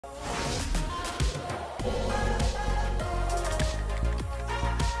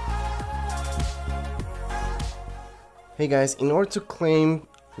Hey guys, in order to claim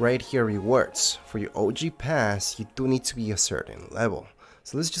right here rewards for your OG pass, you do need to be a certain level.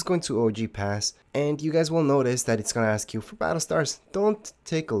 So let's just go into OG pass, and you guys will notice that it's gonna ask you for battle stars. Don't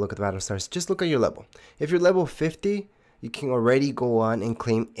take a look at the battle stars, just look at your level. If you're level 50, you can already go on and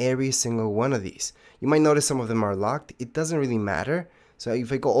claim every single one of these. You might notice some of them are locked. It doesn't really matter. So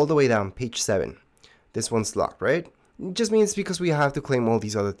if I go all the way down, page 7, this one's locked, right? It just means because we have to claim all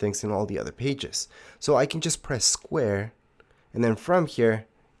these other things in all the other pages. So I can just press square, and then from here,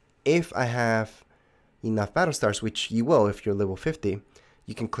 if I have enough battle stars, which you will if you're level 50,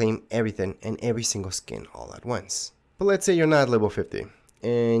 you can claim everything and every single skin all at once. But let's say you're not level 50,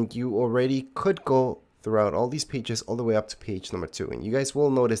 and you already could go throughout all these pages all the way up to page number 2, and you guys will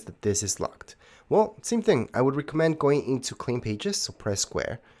notice that this is locked. Well, same thing. I would recommend going into claim pages, so press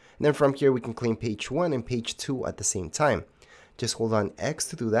square. And then from here, we can claim page 1 and page 2 at the same time. Just hold on X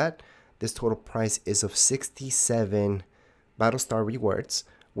to do that. This total price is of 67 battle star rewards,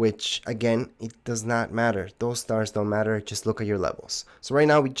 which again, it does not matter. Those stars don't matter. Just look at your levels. So right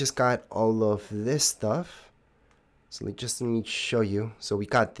now, we just got all of this stuff. So let me show you. So we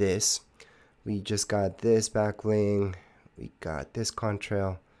got this. We just got this backbling. We got this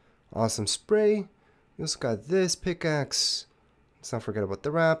contrail. Awesome spray. We also got this pickaxe. Let's not forget about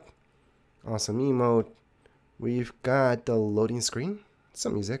the wrap. Awesome emote. We've got the loading screen.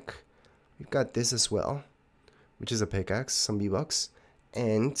 Some music. We've got this as well, which is a pickaxe, some V-Bucks,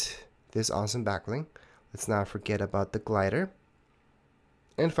 and this awesome backbling. Let's not forget about the glider.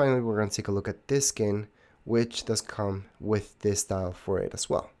 And finally, we're going to take a look at this skin, which does come with this style for it as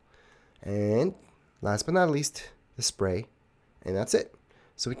well. And last but not least, the spray. And that's it.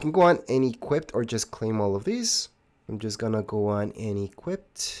 So we can go on and equipped or just claim all of these. I'm just gonna go on and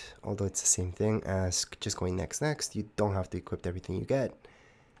equipped, although it's the same thing as just going next. You don't have to equip everything you get.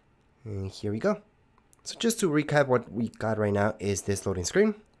 And here we go. So just to recap, what we got right now is this loading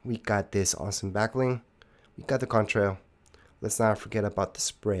screen. We got this awesome backbling. We got the contrail. Let's not forget about the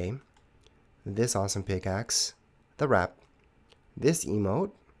spray. This awesome pickaxe. The wrap. This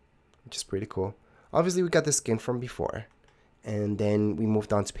emote, which is pretty cool. Obviously, we got the skin from before. And then we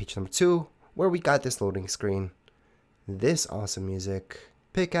moved on to page number 2, where we got this loading screen, this awesome music,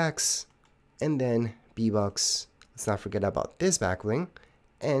 pickaxe, and then V-Bucks. Let's not forget about this backbling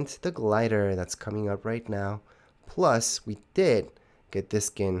and the glider that's coming up right now. Plus, we did get this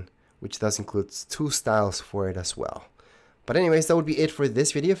skin, which does include 2 styles for it as well. But anyways, that would be it for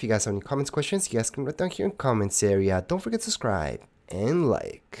this video. If you guys have any comments, questions, you guys can write down here in the comments area. Don't forget to subscribe and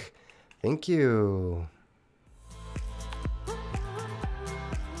like. Thank you.